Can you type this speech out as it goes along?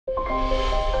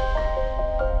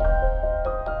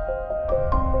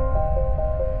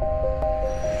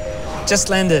Just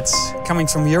landed, coming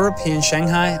from Europe here in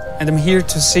Shanghai, and I'm here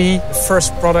to see the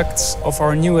first products of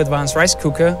our new advanced rice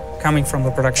cooker coming from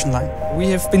the production line. We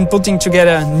have been putting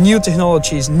together new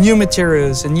technologies, new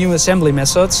materials, and new assembly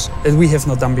methods that we have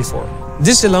not done before.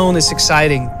 This alone is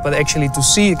exciting, but actually to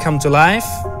see it come to life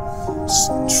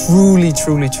is truly,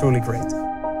 truly, truly great.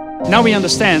 Now we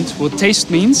understand what taste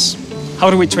means. How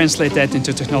do we translate that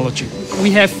into technology?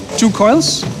 We have two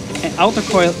coils, an outer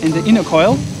coil and the inner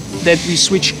coil, that we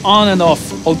switch on and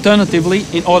off alternatively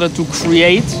in order to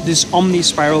create this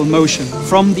omni-spiral motion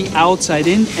from the outside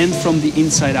in and from the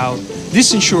inside out.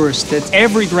 This ensures that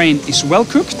every grain is well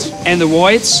cooked and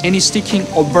avoids any sticking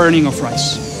or burning of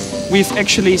rice. We've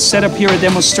actually set up here a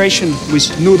demonstration with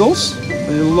noodles,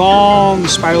 with a long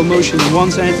spiral motion on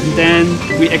one side, and then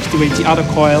we activate the other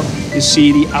coil, you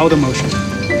see the outer motion.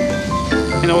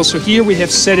 And also here we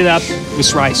have set it up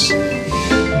with rice.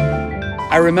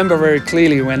 I remember very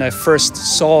clearly when I first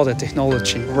saw the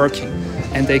technology working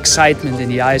and the excitement in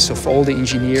the eyes of all the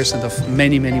engineers and of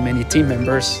many, many, many team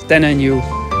members. Then I knew,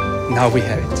 now we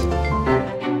have it.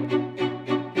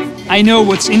 I know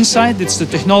what's inside. It's the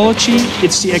technology,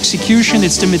 it's the execution,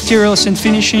 it's the materials and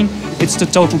finishing, it's the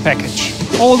total package.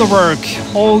 All the work,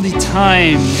 all the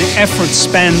time, the effort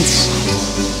spent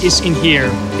is in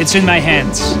here. It's in my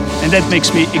hands, and that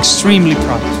makes me extremely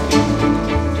proud.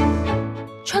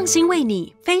 创新为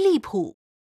你，飞利浦。